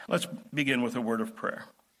Let's begin with a word of prayer.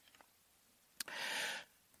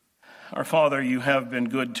 Our Father, you have been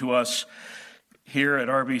good to us here at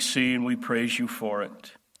RBC, and we praise you for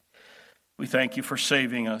it. We thank you for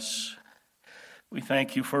saving us. We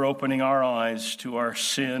thank you for opening our eyes to our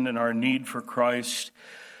sin and our need for Christ,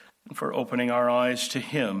 and for opening our eyes to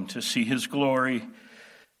him, to see his glory,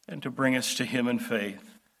 and to bring us to him in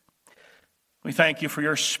faith. We thank you for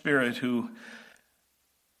your Spirit who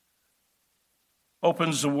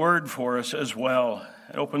opens the word for us as well.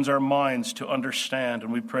 It opens our minds to understand,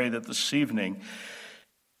 and we pray that this evening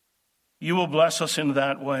you will bless us in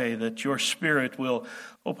that way, that your Spirit will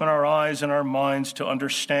open our eyes and our minds to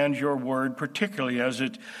understand your word, particularly as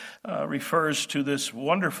it refers to this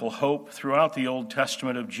wonderful hope throughout the Old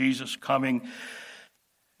Testament of Jesus coming,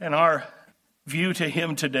 and our view to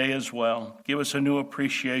him today as well. Give us a new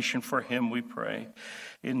appreciation for him, we pray.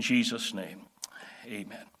 In Jesus' name,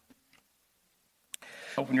 amen.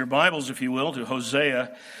 Open your Bibles, if you will, to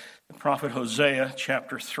Hosea, the prophet Hosea,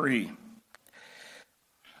 chapter 3.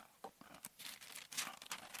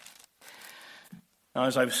 Now,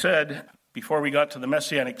 as I've said, before we got to the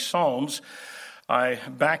Messianic Psalms, I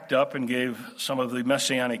backed up and gave some of the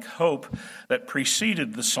Messianic hope that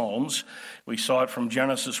preceded the Psalms. We saw it from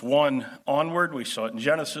Genesis 1 onward. We saw it in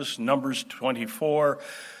Genesis, Numbers 24.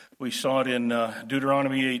 We saw it in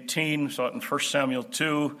Deuteronomy 18. We saw it in 1 Samuel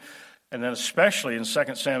 2. And then especially in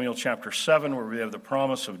 2 Samuel chapter 7, where we have the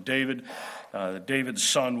promise of David, that David's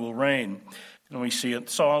son will reign. And we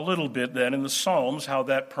saw a little bit then in the Psalms how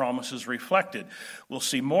that promise is reflected. We'll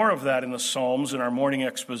see more of that in the Psalms in our morning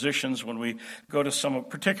expositions when we go to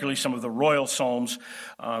particularly some of the royal Psalms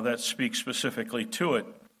that speak specifically to it.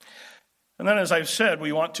 And then, as I've said,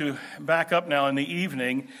 we want to back up now in the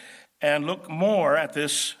evening and look more at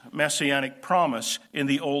this messianic promise in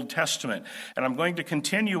the Old Testament. And I'm going to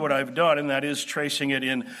continue what I've done, and that is tracing it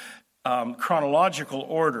in chronological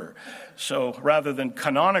order. So rather than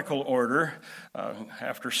canonical order,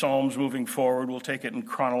 after Psalms moving forward, we'll take it in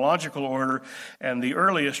chronological order, and the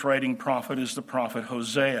earliest writing prophet is the prophet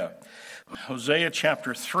Hosea. Hosea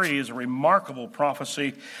chapter 3 is a remarkable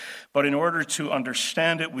prophecy, but in order to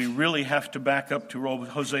understand it, we really have to back up to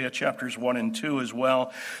Hosea chapters 1 and 2 as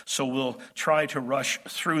well, so we'll try to rush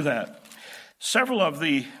through that. Several of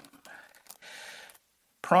the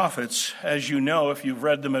prophets, as you know, if you've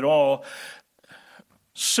read them at all,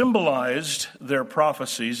 symbolized their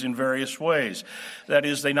prophecies in various ways. That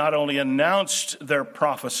is, they not only announced their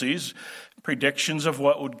prophecies, predictions of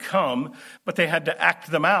what would come, but they had to act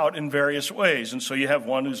them out in various ways. And so you have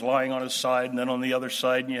one who's lying on his side, and then on the other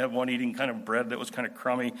side, and you have one eating kind of bread that was kind of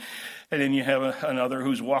crummy, and then you have another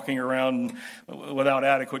who's walking around without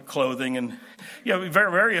adequate clothing, and you have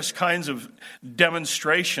various kinds of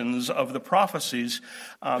demonstrations of the prophecies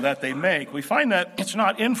that they make. We find that it's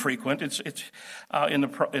not infrequent. It's in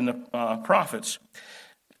the prophets.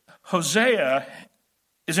 Hosea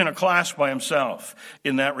is in a class by himself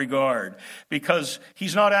in that regard, because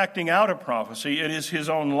he's not acting out a prophecy. It is his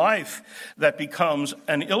own life that becomes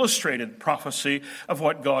an illustrated prophecy of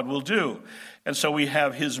what God will do. And so we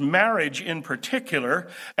have his marriage in particular,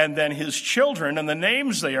 and then his children and the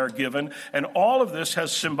names they are given, and all of this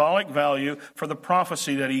has symbolic value for the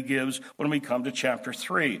prophecy that he gives when we come to chapter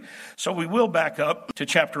 3. So we will back up to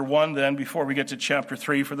chapter 1 then before we get to chapter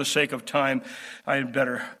 3. For the sake of time, I had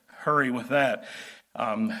better hurry with that.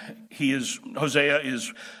 Hosea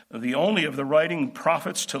is the only of the writing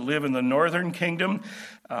prophets to live in the northern kingdom.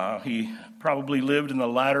 He probably lived in the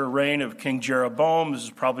latter reign of King Jeroboam. This is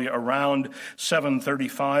probably around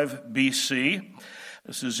 735 BC.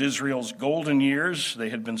 This is Israel's golden years. They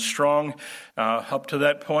had been strong up to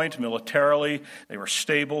that point militarily. They were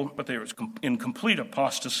stable, but they were in complete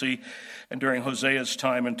apostasy. And during Hosea's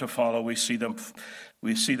time and to follow, we see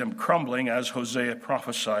them crumbling as Hosea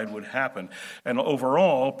prophesied would happen. And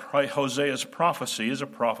overall, Hosea's prophecy is a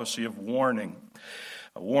prophecy of warning,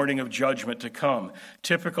 a warning of judgment to come.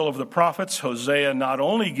 Typical of the prophets, Hosea not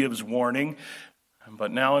only gives warning,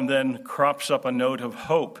 but now and then crops up a note of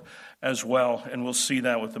hope as well. And we'll see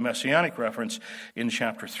that with the Messianic reference in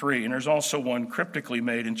chapter 3. And there's also one cryptically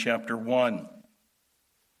made in chapter 1.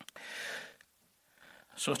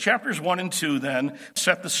 So chapters 1 and 2 then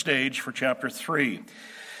set the stage for chapter 3.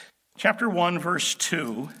 Chapter 1, verse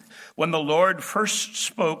 2, when the Lord first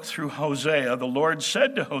spoke through Hosea, the Lord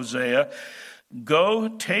said to Hosea, "Go,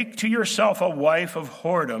 take to yourself a wife of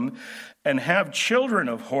whoredom, and have children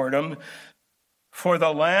of whoredom, for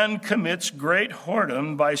the land commits great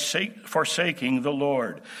whoredom by forsaking the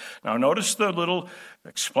Lord." Now notice the little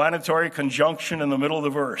explanatory conjunction in the middle of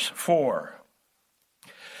the verse, for.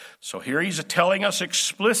 So here he's telling us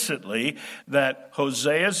explicitly that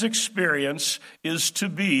Hosea's experience is to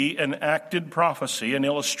be an acted prophecy, an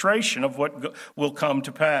illustration of what will come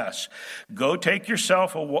to pass. Go take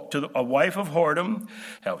yourself a wife of whoredom,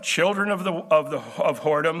 have children of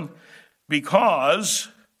whoredom, because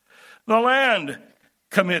the land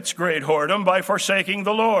commits great whoredom by forsaking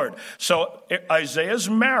the Lord. So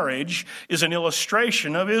Isaiah's marriage is an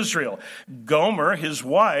illustration of Israel. Gomer, his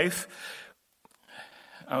wife,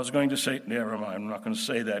 I was going to say, never mind, I'm not going to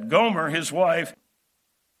say that. Gomer, his wife,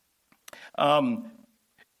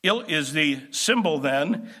 is the symbol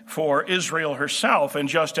then for Israel herself. And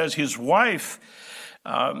just as his wife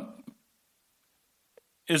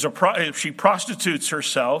she prostitutes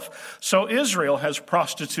herself, so Israel has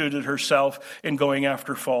prostituted herself in going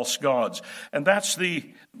after false gods. And that's the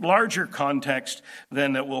larger context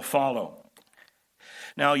then that will follow.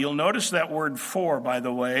 Now, you'll notice that word for, by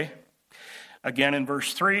the way, again in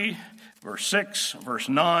verse 3, verse 6, verse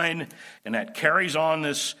 9, and that carries on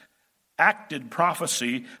this acted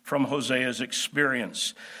prophecy from Hosea's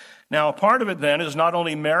experience. Now, a part of it then is not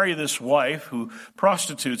only marry this wife who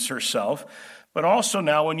prostitutes herself, but also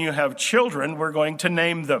now when you have children, we're going to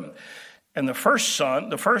name them. And the first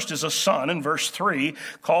is a son, in verse 3,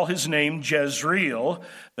 call his name Jezreel.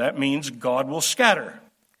 That means God will scatter.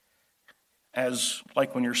 As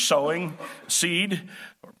like when you're sowing seed,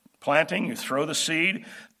 planting, you throw the seed,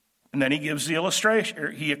 and then he gives the illustration,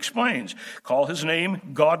 or he explains, call his name,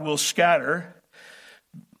 God will scatter,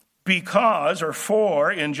 because, or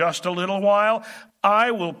for, in just a little while,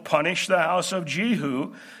 I will punish the house of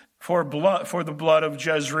Jehu for the blood of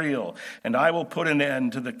Jezreel, and I will put an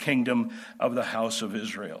end to the kingdom of the house of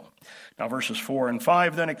Israel. Now, verses 4 and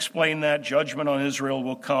 5 then explain that judgment on Israel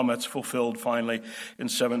will come. That's fulfilled finally in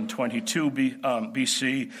 722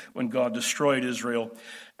 BC when God destroyed Israel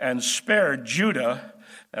and spared Judah,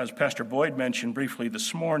 as Pastor Boyd mentioned briefly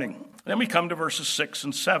this morning. Then we come to verses 6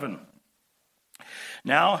 and 7.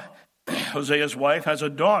 Now, Hosea's wife has a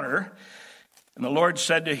daughter, and the Lord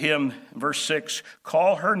said to him, verse 6,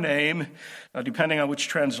 call her name. Now, depending on which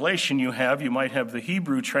translation you have, you might have the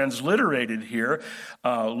Hebrew transliterated here,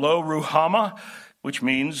 Lo Ruhama, which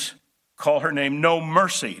means call her name no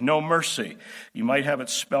mercy, no mercy. You might have it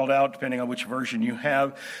spelled out depending on which version you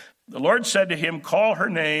have. The Lord said to him, call her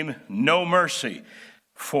name no mercy,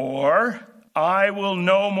 for I will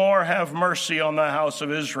no more have mercy on the house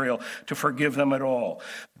of Israel to forgive them at all.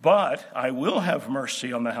 But I will have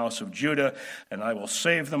mercy on the house of Judah, and I will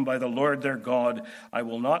save them by the Lord their God. I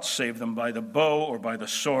will not save them by the bow or by the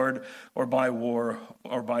sword or by war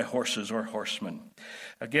or by horses or horsemen.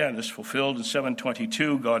 Again, this fulfilled in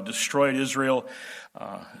 722. God destroyed Israel.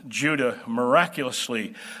 Judah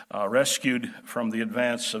miraculously rescued from the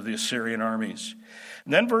advance of the Assyrian armies.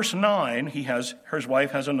 And then verse 9, his wife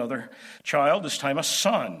has another child, this time a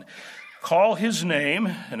son. Call his name,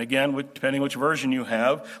 and again, depending which version you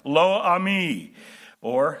have, Lo Ami,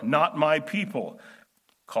 or not my people.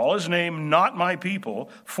 Call his name not my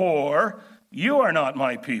people, for you are not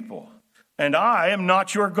my people, and I am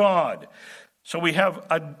not your God. So we have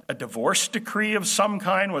a divorce decree of some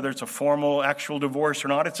kind, whether it's a formal, actual divorce or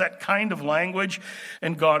not. It's that kind of language,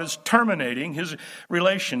 and God is terminating his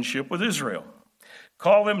relationship with Israel.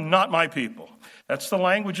 Call them not my people. That's the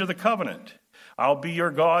language of the covenant. I'll be your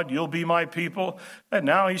God, you'll be my people. And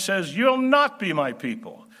now he says, you'll not be my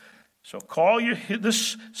people. So call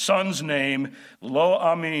this son's name, Lo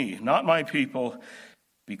Ami, not my people,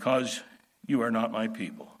 because you are not my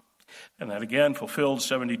people. And that again fulfilled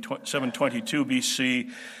 722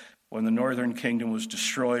 BC when the northern kingdom was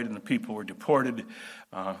destroyed and the people were deported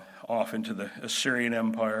off into the Assyrian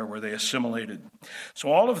Empire where they assimilated.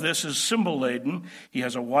 So all of this is symbol-laden. He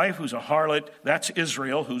has a wife who's a harlot. That's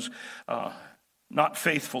Israel, who's not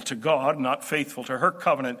faithful to God, not faithful to her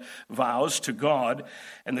covenant vows to God.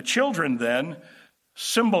 And the children then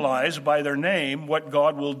symbolize by their name what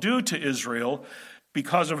God will do to Israel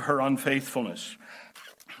because of her unfaithfulness.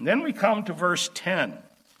 And then we come to verse 10.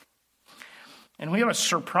 And we have a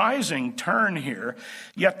surprising turn here.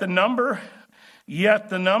 Yet the number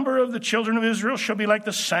of the children of Israel shall be like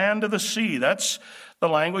the sand of the sea. That's the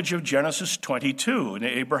language of Genesis 22 in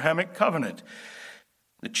the Abrahamic covenant.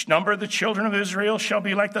 The number of the children of Israel shall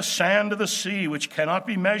be like the sand of the sea, which cannot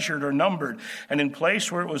be measured or numbered. And in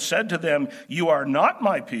place where it was said to them, you are not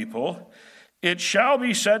my people, it shall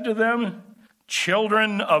be said to them,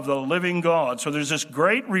 children of the living God. So there's this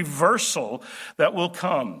great reversal that will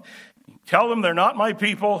come. Tell them they're not my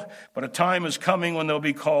people, but a time is coming when they'll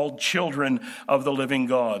be called children of the living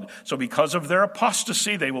God. So because of their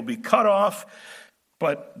apostasy, they will be cut off,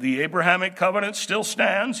 but the Abrahamic covenant still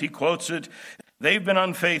stands. He quotes it They've been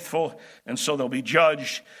unfaithful, and so they'll be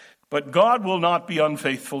judged. But God will not be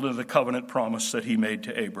unfaithful to the covenant promise that he made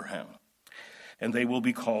to Abraham. And they will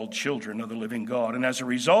be called children of the living God. And as a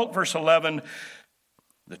result, verse 11,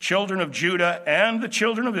 the children of Judah and the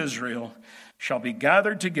children of Israel shall be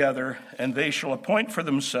gathered together, and they shall appoint for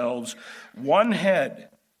themselves one head.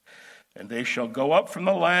 And they shall go up from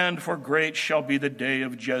the land, for great shall be the day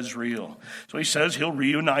of Jezreel. So he says he'll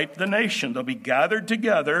reunite the nation. They'll be gathered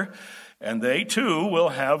together, and they too will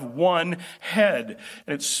have one head.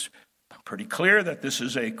 And it's pretty clear that this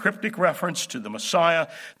is a cryptic reference to the Messiah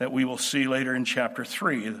that we will see later in chapter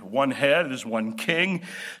 3. One head is one king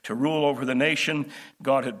to rule over the nation.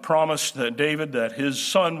 God had promised David that his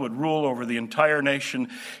son would rule over the entire nation.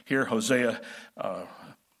 Here Hosea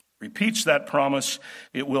repeats that promise.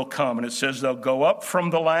 It will come. And it says they'll go up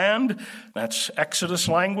from the land. That's Exodus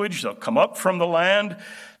language. They'll come up from the land.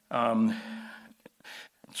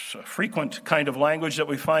 It's a frequent kind of language that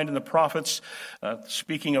we find in the prophets,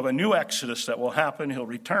 speaking of a new exodus that will happen. He'll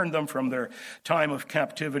return them from their time of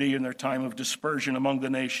captivity and their time of dispersion among the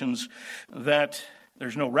nations. That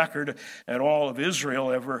there's no record at all of Israel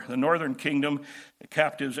ever, the northern kingdom, the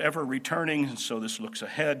captives ever returning. And so this looks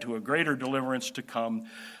ahead to a greater deliverance to come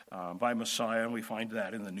by Messiah, and we find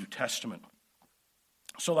that in the New Testament.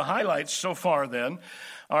 So the highlights so far then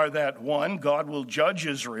are that 1, God will judge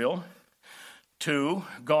Israel. 2,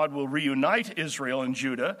 God will reunite Israel and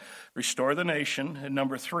Judah, restore the nation. And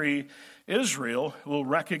number 3, Israel will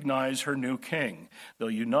recognize her new king. They'll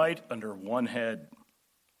unite under one head.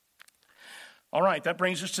 All right, that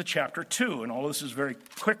brings us to chapter 2. And all this is very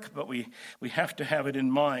quick, but we have to have it in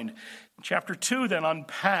mind. Chapter 2 then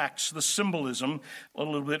unpacks the symbolism a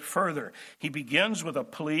little bit further. He begins with a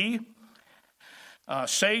plea.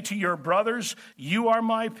 Say to your brothers, you are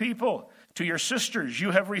my people. To your sisters,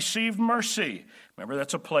 you have received mercy. Remember,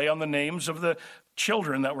 that's a play on the names of the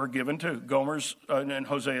children that were given to Gomer's and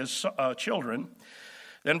Hosea's children.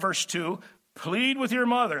 Then verse 2, plead with your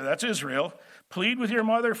mother, that's Israel, plead with your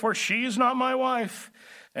mother, for she is not my wife,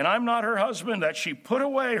 and I'm not her husband, that she put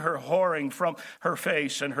away her whoring from her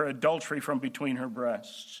face and her adultery from between her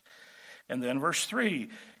breasts. And then verse 3,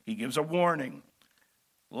 he gives a warning.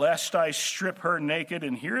 Lest I strip her naked.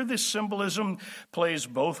 And here this symbolism plays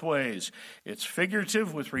both ways. It's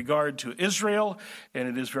figurative with regard to Israel, and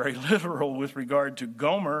it is very literal with regard to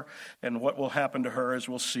Gomer and what will happen to her, as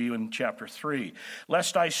we'll see in chapter 3.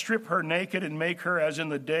 Lest I strip her naked and make her as in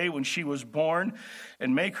the day when she was born,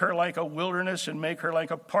 and make her like a wilderness, and make her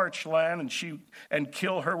like a parched land, and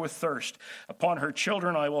kill her with thirst. Upon her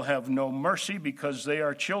children I will have no mercy, because they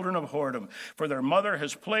are children of whoredom. For their mother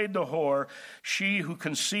has played the whore. She who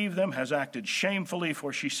conceived them has acted shamefully,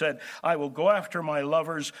 for she said, I will go after my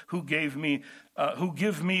lovers who give me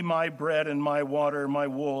my bread and my water, my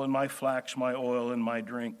wool and my flax, my oil and my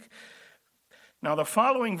drink. Now the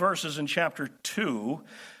following verses in chapter 2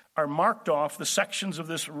 are marked off, the sections of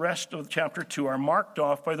this rest of chapter 2 are marked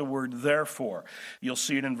off by the word therefore. You'll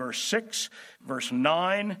see it in verse 6, verse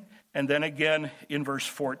 9, and then again in verse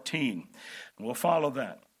 14. We'll follow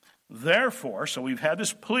that. Therefore, so we've had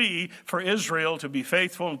this plea for Israel to be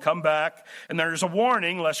faithful and come back, and there's a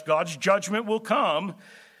warning lest God's judgment will come.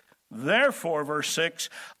 Therefore, verse 6,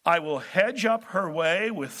 I will hedge up her way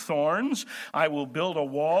with thorns. I will build a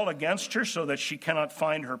wall against her so that she cannot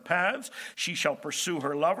find her paths. She shall pursue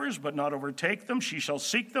her lovers, but not overtake them. She shall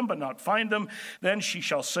seek them, but not find them. Then she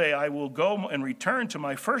shall say, I will go and return to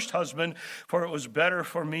my first husband, for it was better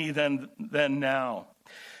for me than now.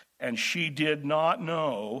 And she did not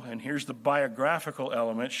know, and here's the biographical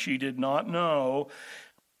element, she did not know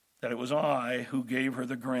that it was I who gave her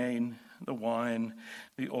the grain, the wine,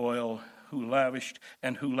 the oil, who lavished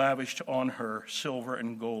on her silver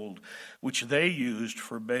and gold, which they used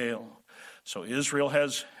for Baal. So Israel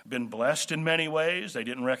has been blessed in many ways. They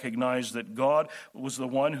didn't recognize that God was the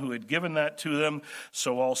one who had given that to them.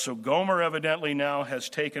 So also Gomer evidently now has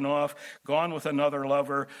taken off, gone with another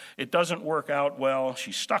lover. It doesn't work out well.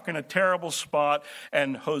 She's stuck in a terrible spot.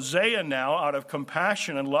 And Hosea now, out of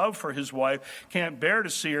compassion and love for his wife, can't bear to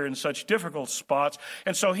see her in such difficult spots.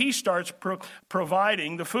 And so he starts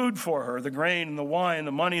providing the food for her, the grain and the wine,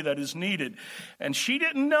 the money that is needed. And she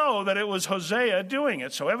didn't know that it was Hosea doing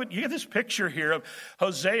it. So you get this picture here of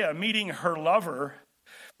Hosea meeting her lover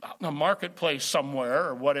out in a marketplace somewhere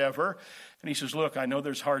or whatever. And he says, look, I know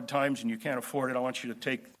there's hard times and you can't afford it. I want you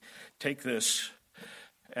to take this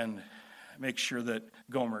and make sure that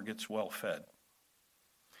Gomer gets well fed.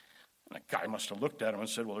 And that guy must have looked at him and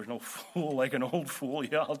said, well, there's no fool like an old fool.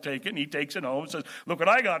 Yeah, I'll take it. And he takes it home and says, look what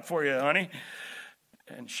I got for you, honey.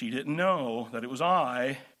 And she didn't know that it was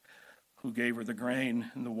I who gave her the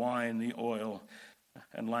grain and the wine, the oil,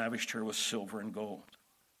 and lavished her with silver and gold.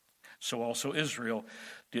 So also Israel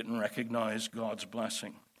didn't recognize God's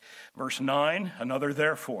blessing. Verse 9, another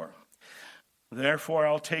therefore. Therefore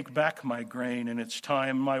I'll take back my grain in its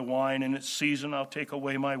time, my wine in its season. I'll take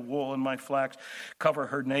away my wool and my flax, cover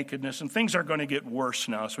her nakedness. And things are going to get worse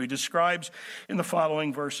now. So he describes in the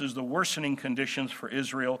following verses the worsening conditions for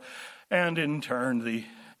Israel, and in turn,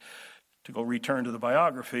 return to the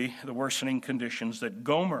biography, the worsening conditions that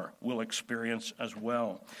Gomer will experience as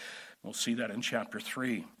well. We'll see that in chapter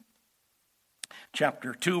 3.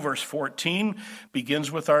 Chapter 2, verse 14, begins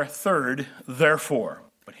with our third therefore.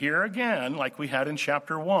 But here again, like we had in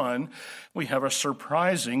chapter 1, we have a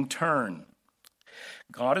surprising turn.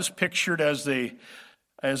 God is pictured as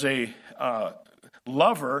a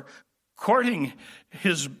lover courting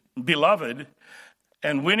his beloved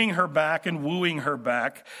and winning her back and wooing her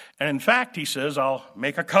back. And in fact, he says, I'll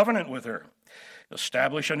make a covenant with her,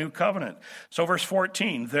 establish a new covenant. So verse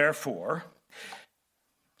 14, therefore,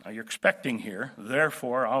 now you're expecting here,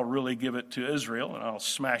 therefore I'll really give it to Israel and I'll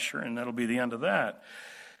smash her and that'll be the end of that.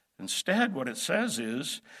 Instead, what it says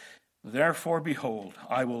is, therefore, behold,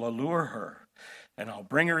 I will allure her, and I'll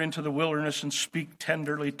bring her into the wilderness and speak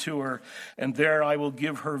tenderly to her, and there I will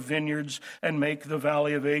give her vineyards and make the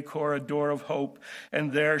valley of Achor a door of hope,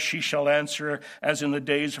 and there she shall answer as in the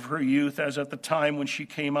days of her youth, as at the time when she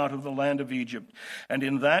came out of the land of Egypt. And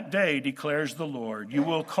in that day, declares the Lord, you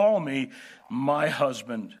will call me my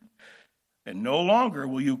husband, and no longer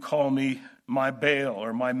will you call me my Baal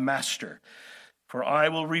or my master. For I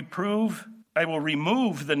will remove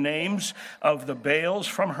the names of the Baals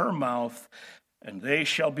from her mouth, and they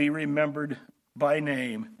shall be remembered by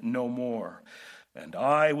name no more. And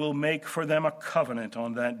I will make for them a covenant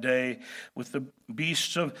on that day with the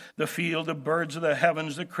beasts of the field, the birds of the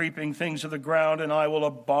heavens, the creeping things of the ground, and I will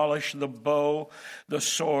abolish the bow, the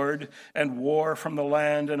sword, and war from the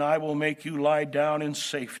land, and I will make you lie down in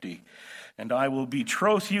safety. And I will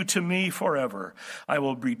betroth you to me forever. I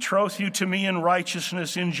will betroth you to me in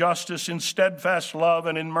righteousness, in justice, in steadfast love,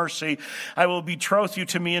 and in mercy. I will betroth you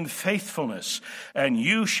to me in faithfulness, and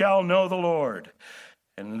you shall know the Lord.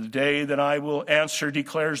 And in the day that I will answer,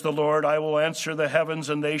 declares the Lord, I will answer the heavens,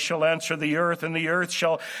 and they shall answer the earth, and the earth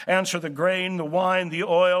shall answer the grain, the wine, the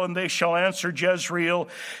oil, and they shall answer Jezreel,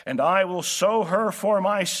 and I will sow her for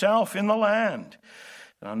myself in the land.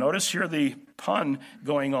 Now notice here the pun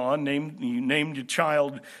going on. You named your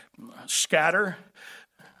child Scatter,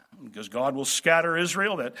 because God will scatter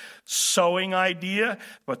Israel, that sowing idea.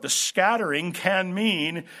 But the scattering can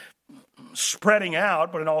mean spreading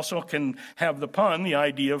out, but it also can have the pun, the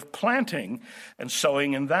idea of planting and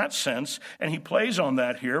sowing in that sense. And he plays on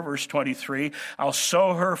that here, verse 23, I'll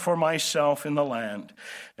sow her for myself in the land,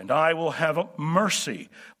 and I will have mercy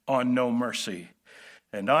on no mercy.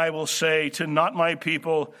 And I will say to not my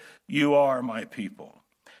people, you are my people.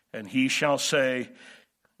 And he shall say,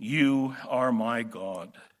 you are my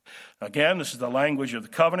God. Again, this is the language of the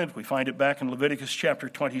covenant. We find it back in Leviticus chapter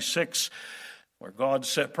 26, where God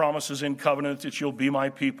promises in covenant that you'll be my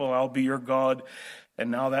people, I'll be your God.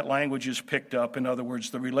 And now that language is picked up. In other words,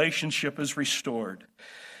 the relationship is restored.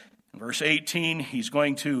 In verse 18, he's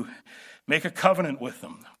going to make a covenant with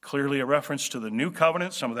them. Clearly a reference to the new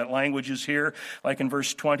covenant. Some of that language is here. Like in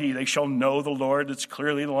verse 20, they shall know the Lord. It's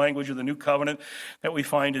clearly the language of the new covenant that we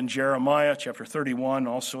find in Jeremiah chapter 31,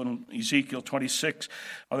 also in Ezekiel 26,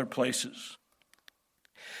 other places.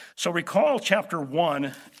 So recall chapter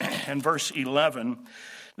 1 and verse 11.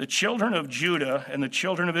 The children of Judah and the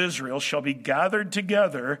children of Israel shall be gathered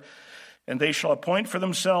together, and they shall appoint for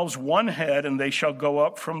themselves one head, and they shall go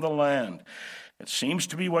up from the land. It seems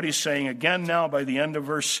to be what he's saying again now by the end of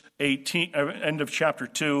verse 18, end of chapter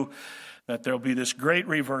 2, that there'll be this great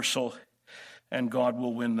reversal and God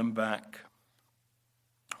will win them back.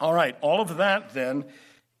 All right, all of that then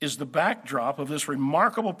is the backdrop of this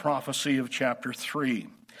remarkable prophecy of chapter 3,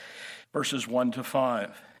 verses 1 to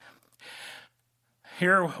 5.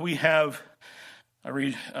 Here we have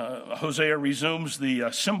Hosea resumes the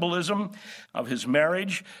symbolism of his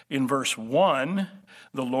marriage. In verse 1,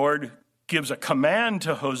 the Lord gives a command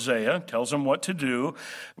to Hosea, tells him what to do.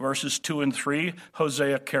 Verses 2 and 3,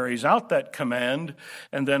 Hosea carries out that command.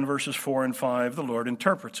 And then verses 4 and 5, the Lord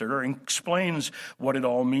interprets it or explains what it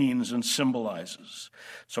all means and symbolizes.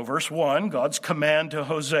 So verse 1, God's command to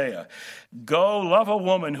Hosea, go love a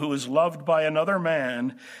woman who is loved by another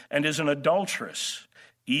man and is an adulteress,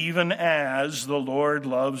 even as the Lord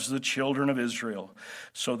loves the children of Israel.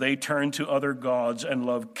 So they turned to other gods and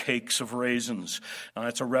loved cakes of raisins. Now,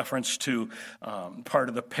 that's a reference to part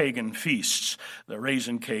of the pagan feasts. The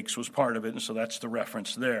raisin cakes was part of it, and so that's the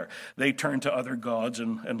reference there. They turned to other gods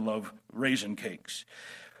and love raisin cakes.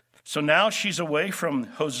 So now she's away from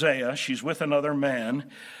Hosea. She's with another man.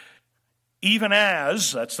 Even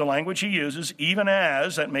as, that's the language he uses, even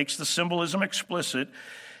as, that makes the symbolism explicit.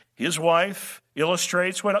 His wife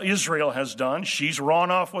illustrates what Israel has done. She's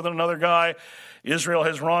run off with another guy. Israel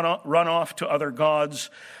has run off to other gods.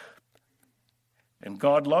 And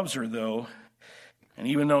God loves her, though. And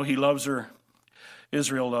even though he loves her,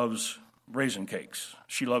 Israel loves raisin cakes.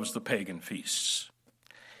 She loves the pagan feasts.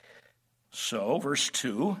 So, verse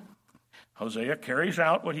 2, Hosea carries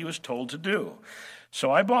out what he was told to do.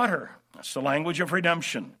 So I bought her. That's the language of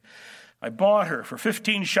redemption. I bought her for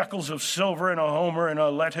 15 shekels of silver and a homer and a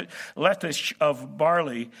lettuce of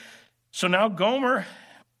barley. So now Gomer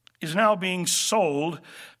is now being sold,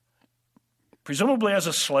 presumably as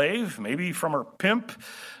a slave, maybe from her pimp.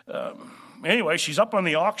 Anyway, she's up on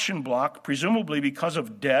the auction block, presumably because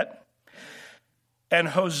of debt. And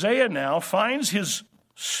Hosea now finds his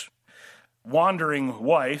wandering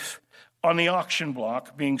wife on the auction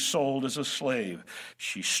block being sold as a slave.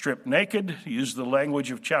 She's stripped naked, to use the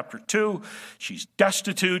language of chapter 2. She's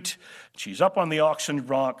destitute. She's up on the auction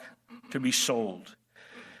block to be sold.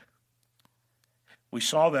 We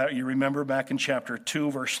saw that, you remember, back in chapter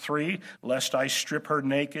 2, verse 3, lest I strip her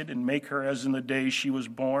naked and make her as in the day she was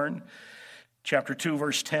born. Chapter 2,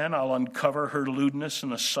 verse 10, I'll uncover her lewdness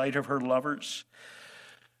in the sight of her lovers.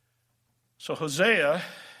 So Hosea,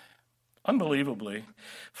 unbelievably,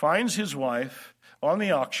 finds his wife on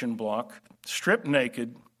the auction block, stripped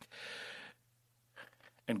naked,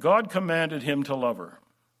 and God commanded him to love her.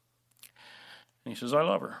 And he says, I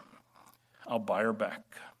love her. I'll buy her back.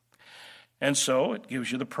 And so it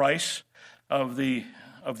gives you the price of the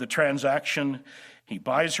transaction. He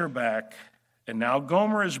buys her back, and now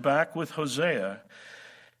Gomer is back with Hosea,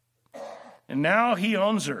 and now he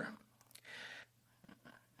owns her.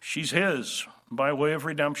 She's his by way of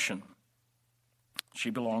redemption. She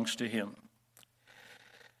belongs to him.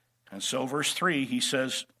 And so verse 3, he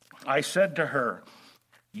says, I said to her,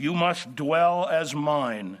 you must dwell as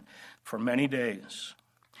mine for many days.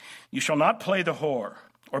 You shall not play the whore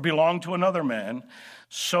or belong to another man,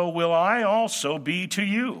 so will I also be to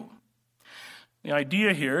you. The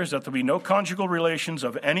idea here is that there'll be no conjugal relations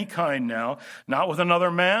of any kind now, not with another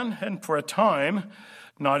man, and for a time,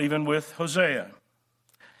 not even with Hosea,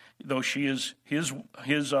 though she is his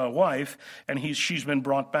wife, and she's been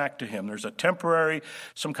brought back to him. There's a temporary,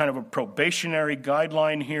 some kind of a probationary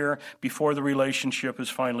guideline here before the relationship is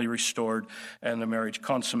finally restored and the marriage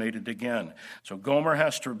consummated again. So Gomer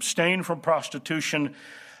has to abstain from prostitution,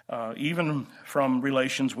 even from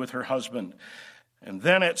relations with her husband. And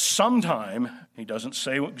then at some time, he doesn't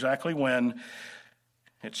say exactly when,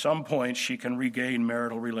 at some point she can regain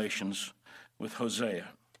marital relations with Hosea.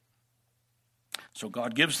 So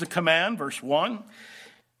God gives the command, verse 1,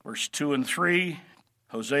 verse 2 and 3,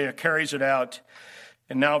 Hosea carries it out,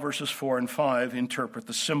 and now verses 4 and 5 interpret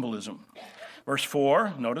the symbolism. Verse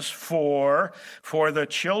 4, notice for the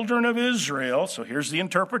children of Israel, so here's the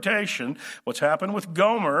interpretation. What's happened with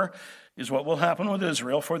Gomer is what will happen with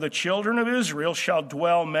Israel. For the children of Israel shall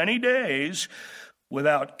dwell many days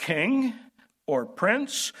without king or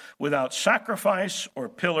prince, without sacrifice or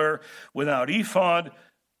pillar, without ephod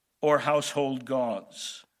or household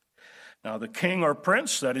gods. Now, the king or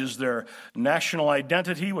prince, that is their national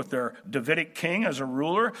identity with their Davidic king as a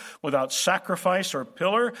ruler, without sacrifice or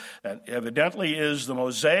pillar, that evidently is the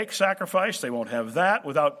Mosaic sacrifice. They won't have that.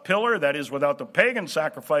 Without pillar, that is without the pagan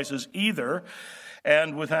sacrifices either.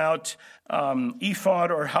 And without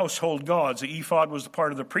ephod or household gods. The ephod was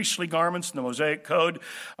part of the priestly garments in the Mosaic Code,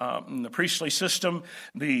 in the priestly system.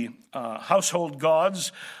 The household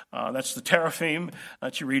gods, that's the teraphim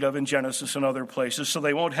that you read of in Genesis and other places. So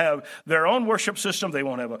they won't have their own worship system. They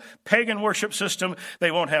won't have a pagan worship system.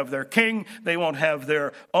 They won't have their king. They won't have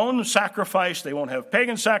their own sacrifice. They won't have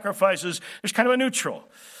pagan sacrifices. It's kind of a neutral,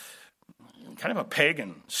 kind of a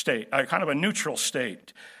pagan state, kind of a neutral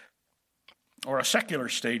state, or a secular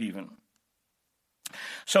state even.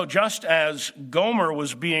 So just as Gomer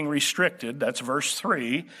was being restricted, that's verse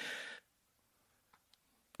 3,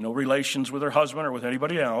 no relations with her husband or with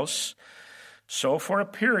anybody else, so for a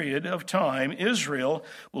period of time, Israel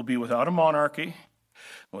will be without a monarchy,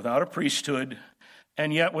 without a priesthood,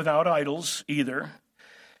 and yet without idols either.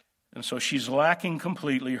 And so she's lacking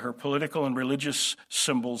completely her political and religious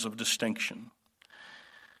symbols of distinction.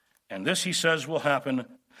 And this, he says, will happen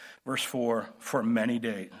Verse 4, for many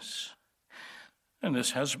days. And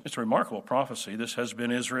it's a remarkable prophecy. This has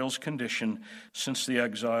been Israel's condition since the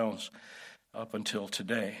exiles up until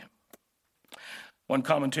today. One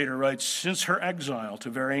commentator writes, since her exile to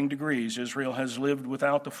varying degrees, Israel has lived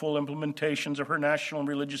without the full implementations of her national and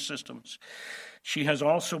religious systems. She has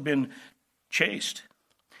also been chaste.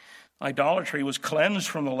 Idolatry was cleansed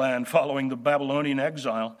from the land following the Babylonian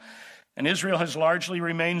exile, and Israel has largely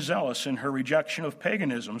remained zealous in her rejection of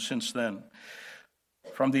paganism since then.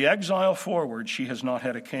 From the exile forward, she has not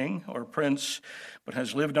had a king or prince, but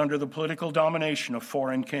has lived under the political domination of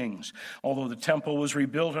foreign kings. Although the temple was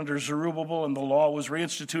rebuilt under Zerubbabel and the law was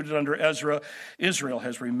reinstituted under Ezra, Israel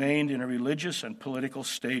has remained in a religious and political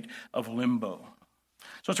state of limbo.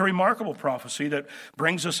 So it's a remarkable prophecy that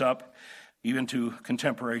brings us up even to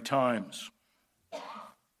contemporary times.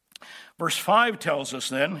 Verse 5 tells us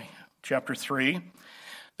then, chapter 3,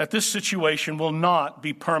 that this situation will not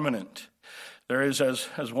be permanent. There is,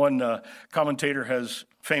 as one commentator has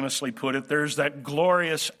famously put it, there's that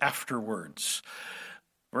glorious afterwards.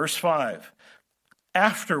 Verse 5,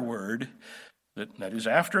 afterward, that is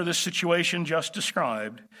after this situation just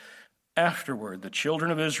described, afterward the children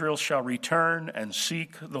of Israel shall return and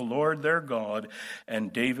seek the Lord their God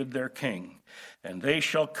and David their king, and they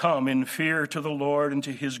shall come in fear to the Lord and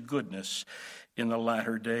to his goodness in the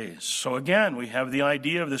latter days. So again, we have the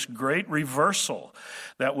idea of this great reversal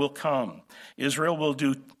that will come. Israel will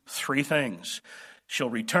do three things. She'll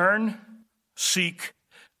return, seek,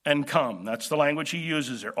 and come. That's the language he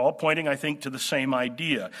uses. They're all pointing, I think, to the same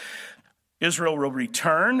idea. Israel will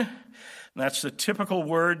return. That's the typical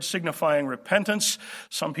word signifying repentance.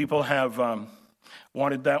 Some people have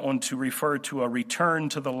wanted that one to refer to a return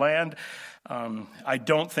to the land. I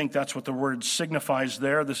don't think that's what the word signifies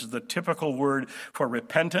there. This is the typical word for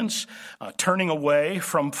repentance. Turning away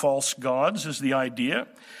from false gods is the idea.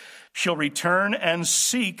 She'll return and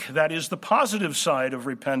seek. That is the positive side of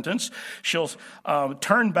repentance. She'll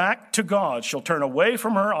turn back to God. She'll turn away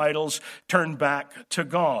from her idols, turn back to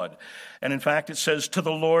God. And in fact, it says to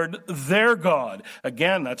the Lord their God.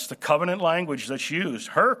 Again, that's the covenant language that's used.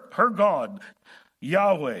 Her God,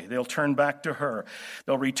 Yahweh. They'll turn back to her.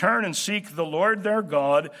 They'll return and seek the Lord their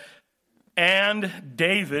God and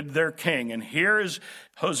David their king. And here is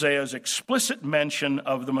Hosea's explicit mention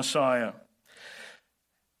of the Messiah.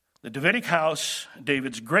 The Davidic house,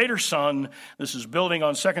 David's greater son. This is building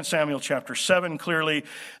on 2 Samuel chapter 7. Clearly,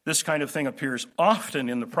 this kind of thing appears often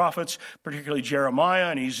in the prophets, particularly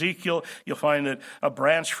Jeremiah and Ezekiel. You'll find that a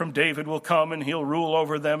branch from David will come and he'll rule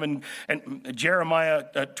over them. And Jeremiah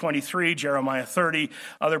 23, Jeremiah 30,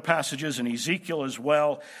 other passages in Ezekiel as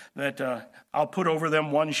well, that I'll put over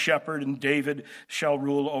them one shepherd and David shall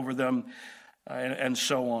rule over them. And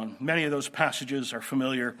so on. Many of those passages are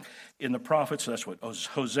familiar in the prophets. That's what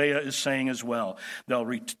Hosea is saying as well.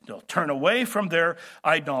 They'll turn away from their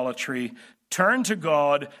idolatry, turn to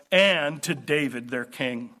God and to David their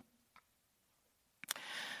king.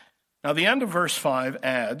 Now the end of verse 5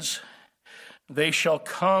 adds, they shall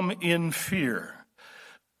come in fear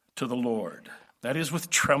to the Lord. That is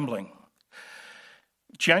with trembling.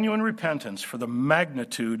 Genuine repentance for the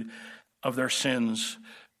magnitude of their sins.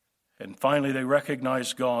 And finally, they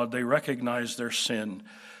recognize God, they recognize their sin,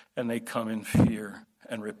 and they come in fear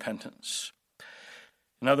and repentance.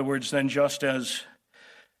 In other words, then, just as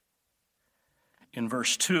in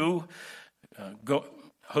verse 2,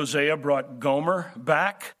 Hosea brought Gomer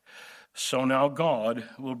back, so now God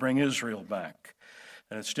will bring Israel back.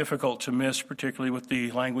 And it's difficult to miss, particularly with the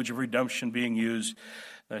language of redemption being used,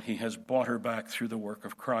 that he has bought her back through the work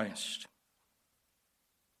of Christ.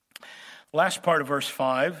 Last part of verse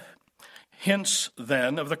 5 hints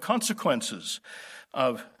then of the consequences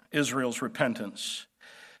of Israel's repentance.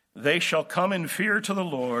 They shall come in fear to the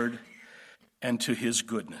Lord and to his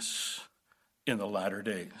goodness in the latter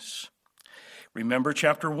days. Remember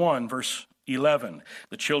chapter 1, verse 11.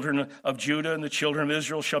 The children of Judah and the children of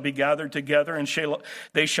Israel shall be gathered together, and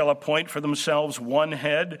they shall appoint for themselves one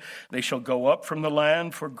head. They shall go up from the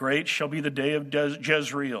land, for great shall be the day of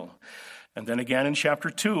Jezreel. And then again in chapter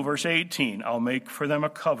 2, verse 18, I'll make for them a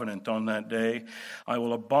covenant on that day. I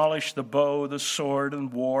will abolish the bow, the sword,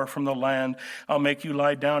 and war from the land. I'll make you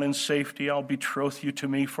lie down in safety. I'll betroth you to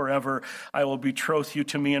me forever. I will betroth you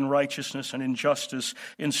to me in righteousness and in justice,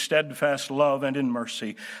 in steadfast love and in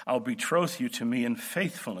mercy. I'll betroth you to me in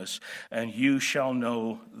faithfulness, and you shall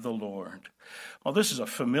know the Lord. Well, this is a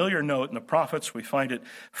familiar note in the prophets. We find it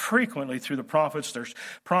frequently through the prophets. There's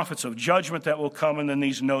prophets of judgment that will come, and then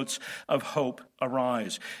these notes of hope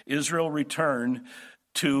arise. Israel return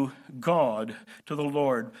to God, to the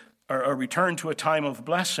Lord, or return to a time of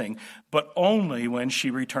blessing, but only when she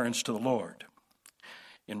returns to the Lord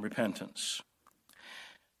in repentance.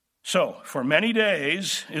 So, for many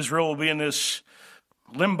days, Israel will be in this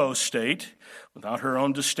limbo state, without her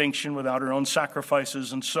own distinction, without her own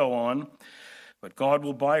sacrifices, and so on. But God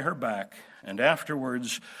will buy her back, and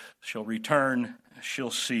afterwards she'll return,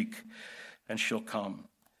 she'll seek, and she'll come.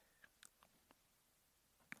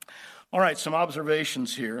 All right, some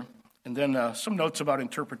observations here, and then some notes about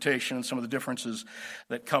interpretation and some of the differences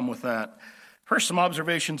that come with that. First, some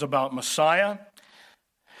observations about Messiah.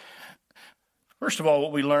 First of all,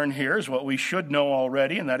 what we learn here is what we should know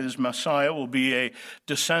already, and that is Messiah will be a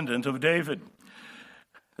descendant of David.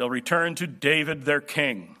 They'll return to David, their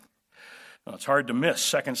king. Now, it's hard to miss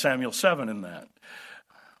 2 Samuel 7 in that.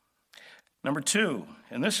 Number two,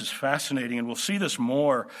 and this is fascinating, and we'll see this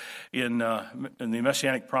more in the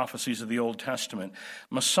messianic prophecies of the Old Testament.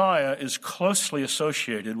 Messiah is closely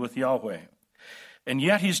associated with Yahweh, and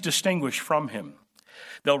yet he's distinguished from him.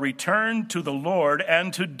 They'll return to the Lord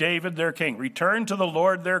and to David their king. Return to the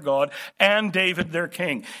Lord their God and David their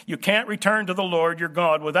king. You can't return to the Lord your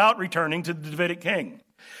God without returning to the Davidic king.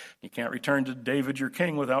 You can't return to David your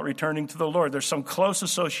king without returning to the Lord. There's some close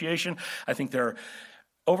association. I think there are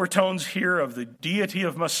overtones here of the deity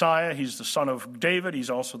of Messiah. He's the son of David.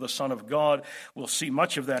 He's also the son of God. We'll see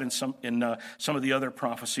much of that in some of the other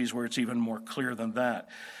prophecies where it's even more clear than that.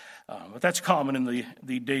 But that's common in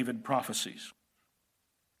the David prophecies.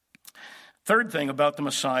 Third thing about the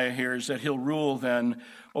Messiah here is that he'll rule then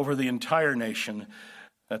over the entire nation,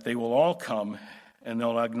 that they will all come and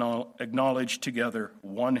they'll acknowledge together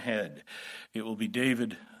one head. It will be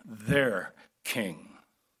David, their king.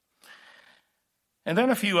 And then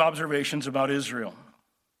a few observations about Israel.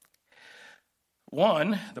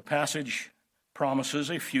 One, the passage promises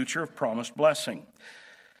a future of promised blessing.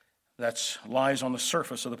 That lies on the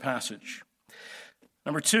surface of the passage.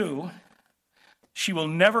 Number two, she will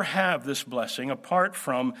never have this blessing apart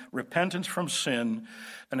from repentance from sin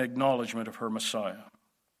and acknowledgement of her Messiah.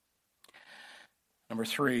 Number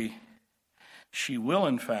three, she will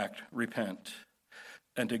in fact repent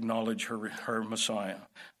and acknowledge her Messiah.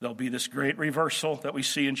 There'll be this great reversal that we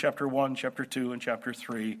see in chapter 1, chapter 2, and chapter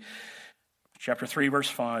 3. Chapter 3, verse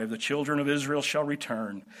 5, the children of Israel shall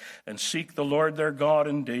return and seek the Lord their God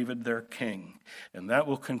and David their king. And that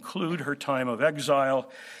will conclude her time of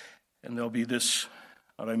exile. And there'll be this,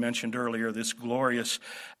 what I mentioned earlier, this glorious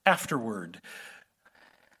afterward.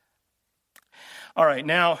 All right,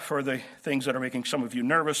 now for the things that are making some of you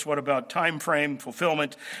nervous. What about time frame,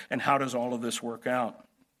 fulfillment, and how does all of this work out?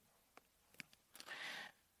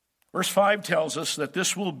 Verse 5 tells us that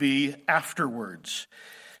this will be afterwards,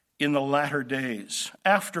 in the latter days.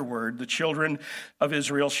 Afterward, the children of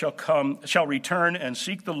Israel shall return and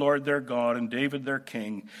seek the Lord their God and David their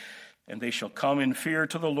king, and they shall come in fear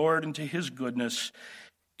to the Lord and to his goodness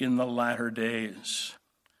in the latter days.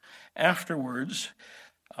 Afterwards,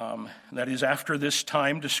 that is after this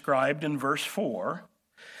time described in verse 4,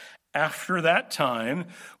 after that time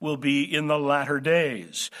will be in the latter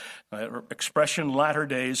days. Expression latter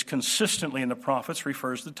days consistently in the prophets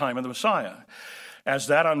refers to the time of the Messiah. As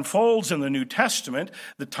that unfolds in the New Testament,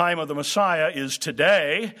 the time of the Messiah is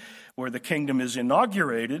today, where the kingdom is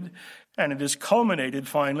inaugurated, and it is culminated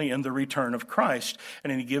finally in the return of Christ.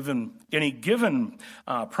 And any given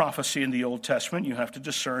prophecy in the Old Testament, you have to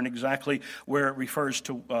discern exactly where it refers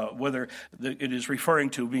to, whether it is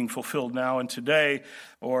referring to being fulfilled now and today,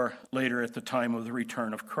 or later at the time of the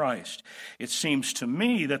return of Christ. It seems to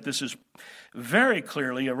me that this is very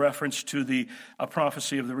clearly a reference to a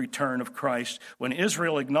prophecy of the return of Christ, when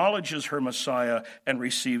Israel acknowledges her Messiah and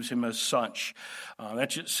receives him as such. That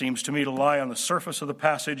just seems to me to lie on the surface of the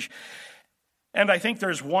passage. And I think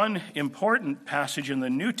there's one important passage in the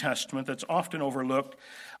New Testament that's often overlooked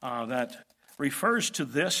that refers to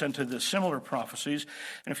this and to the similar prophecies.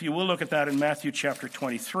 And if you will look at that in Matthew chapter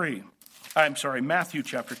 23. Matthew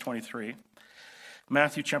chapter 23.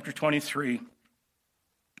 Matthew chapter 23.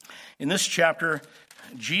 In this chapter,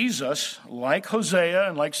 Jesus, like Hosea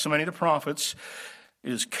and like so many of the prophets,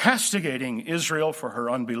 is castigating Israel for her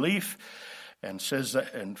unbelief, and says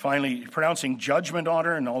that, and finally pronouncing judgment on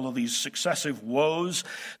her and all of these successive woes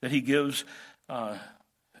that he gives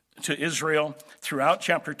to Israel throughout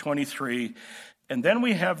chapter 23. And then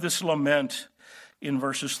we have this lament in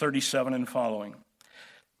verses 37 and following.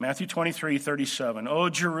 Matthew 23:37. O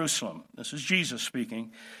Jerusalem, this is Jesus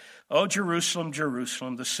speaking. O Jerusalem,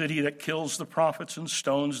 Jerusalem, the city that kills the prophets and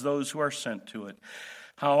stones those who are sent to it.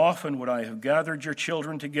 How often would I have gathered your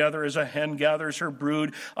children together as a hen gathers her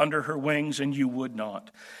brood under her wings, and you would not.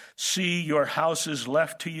 See, your house is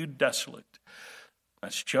left to you desolate.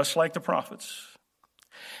 That's just like the prophets.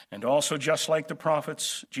 And also just like the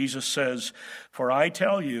prophets, Jesus says, "For I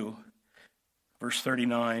tell you," verse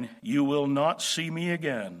 39, "you will not see me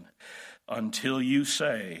again until you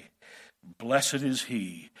say, 'Blessed is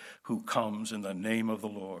he who comes in the name of the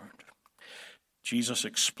Lord.'" Jesus'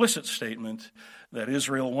 explicit statement that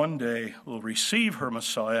Israel one day will receive her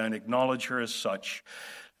Messiah and acknowledge her as such.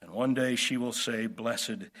 And one day she will say,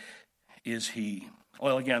 "Blessed is he."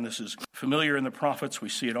 Well, again, this is familiar in the prophets. We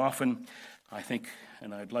see it often, I think,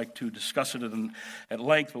 and I'd like to discuss it at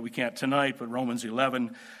length, but we can't tonight. But Romans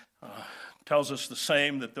 11 tells us the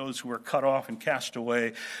same, that those who are cut off and cast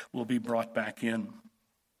away will be brought back in.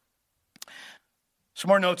 Some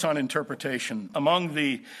more notes on interpretation. Among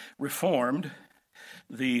the Reformed,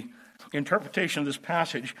 the interpretation of this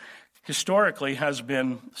passage historically has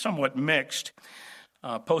been somewhat mixed.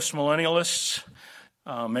 Postmillennialists,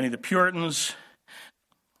 many of the Puritans,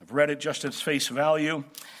 have read it just at its face value.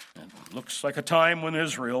 It looks like a time when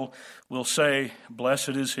Israel will say, "Blessed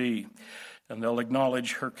is he," and they'll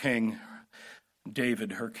acknowledge her king,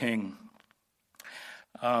 David, her king.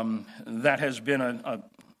 That has been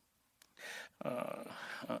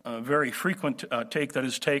a very frequent take that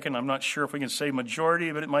is taken. I'm not sure if we can say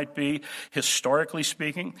majority, but it might be, historically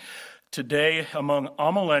speaking. Today, among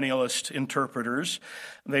amillennialist interpreters,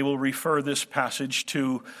 they will refer this passage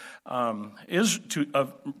to a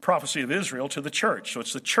prophecy of Israel to the church. So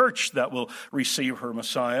it's the church that will receive her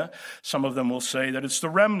Messiah. Some of them will say that it's the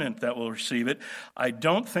remnant that will receive it. I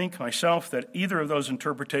don't think myself that either of those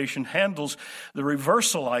interpretations handles the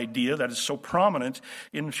reversal idea that is so prominent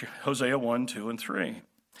in Hosea 1, 2, and 3.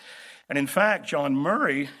 And in fact, John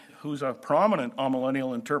Murray, who's a prominent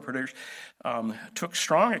amillennial interpreter, took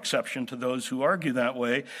strong exception to those who argue that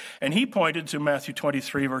way. And he pointed to Matthew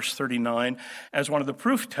 23, verse 39, as one of the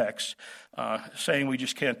proof texts, saying we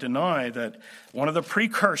just can't deny that one of the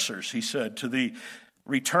precursors, he said, to the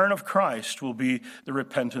return of Christ will be the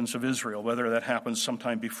repentance of Israel. Whether that happens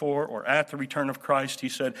sometime before or at the return of Christ, he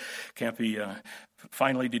said, can't be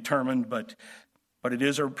finally determined, but it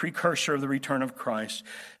is a precursor of the return of Christ.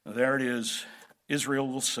 There it is. Israel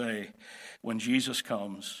will say, when Jesus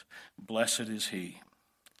comes, "Blessed is he."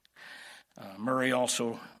 Murray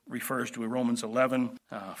also refers to Romans 11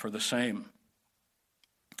 for the same.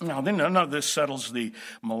 Now, then none of this settles the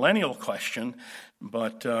millennial question,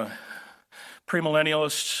 but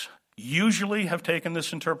premillennialists usually have taken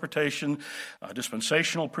this interpretation.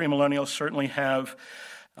 Dispensational premillennials certainly have,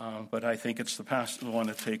 but I think it's the one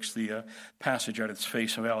that takes the passage at its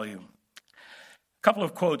face value. A couple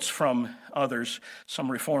of quotes from others,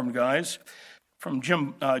 some Reformed guys. From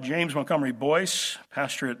James Montgomery Boyce,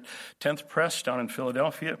 pastor at 10th Pres down in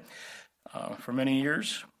Philadelphia for many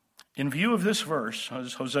years. In view of this verse,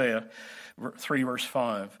 Hosea 3, verse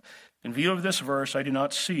 5, in view of this verse, I do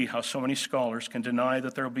not see how so many scholars can deny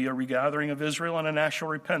that there will be a regathering of Israel and a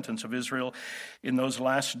national repentance of Israel in those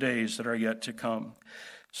last days that are yet to come.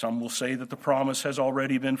 Some will say that the promise has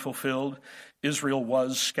already been fulfilled. Israel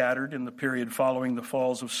was scattered in the period following the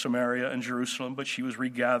falls of Samaria and Jerusalem, but she was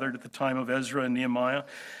regathered at the time of Ezra and Nehemiah.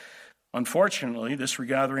 Unfortunately, this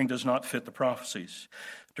regathering does not fit the prophecies.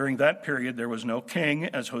 During that period, there was no king,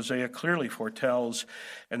 as Hosea clearly foretells,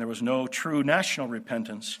 and there was no true national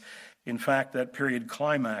repentance. In fact, that period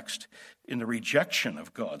climaxed in the rejection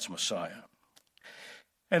of God's Messiah.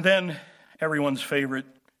 And then everyone's favorite,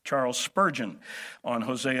 Charles Spurgeon, on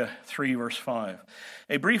Hosea 3, verse 5.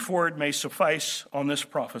 A brief word may suffice on this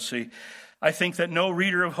prophecy. I think that no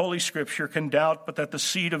reader of Holy Scripture can doubt but that the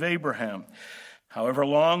seed of Abraham, however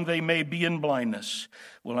long they may be in blindness,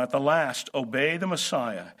 will at the last obey the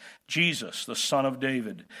Messiah, Jesus, the Son of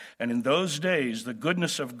David. And in those days, the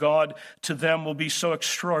goodness of God to them will be so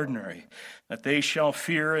extraordinary that they shall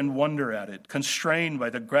fear and wonder at it, constrained by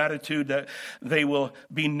the gratitude that they will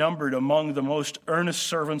be numbered among the most earnest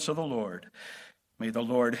servants of the Lord. May the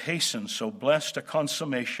Lord hasten so blessed a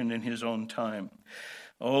consummation in his own time.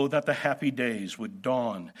 Oh, that the happy days would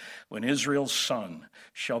dawn when Israel's son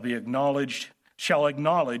shall acknowledge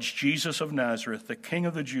Jesus of Nazareth, the King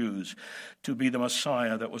of the Jews, to be the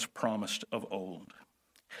Messiah that was promised of old.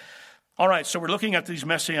 All right, so we're looking at these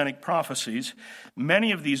messianic prophecies.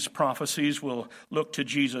 Many of these prophecies will look to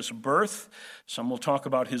Jesus' birth. Some will talk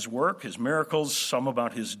about his work, his miracles, some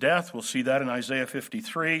about his death. We'll see that in Isaiah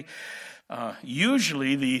 53.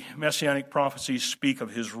 Usually the messianic prophecies speak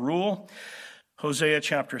of his rule. Hosea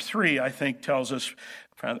chapter 3, I think, tells us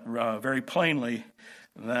very plainly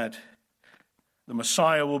that the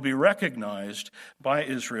Messiah will be recognized by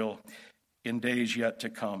Israel in days yet to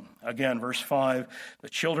come. Again, verse 5, the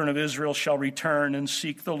children of Israel shall return and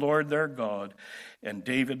seek the Lord their God and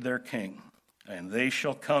David their king. and they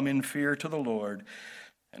shall come in fear to the Lord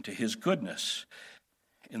and to his goodness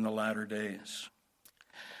in the latter days.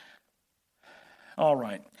 All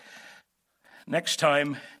right. Next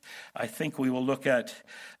time, I think we will look at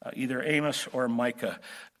either Amos or Micah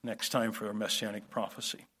next time for a messianic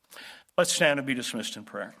prophecy. Let's stand and be dismissed in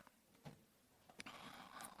prayer.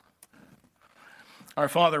 Our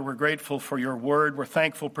Father, we're grateful for your word. We're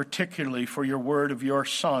thankful particularly for your word of your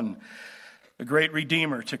Son, the great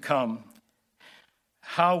Redeemer to come.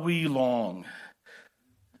 How we long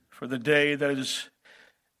for the day that is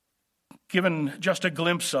given just a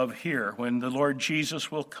glimpse of here, when the Lord Jesus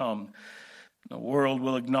will come. The world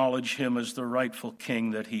will acknowledge him as the rightful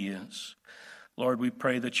king that he is. Lord, we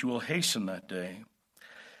pray that you will hasten that day.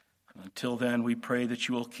 Until then, we pray that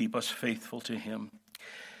you will keep us faithful to him.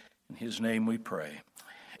 In his name we pray.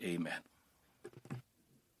 Amen.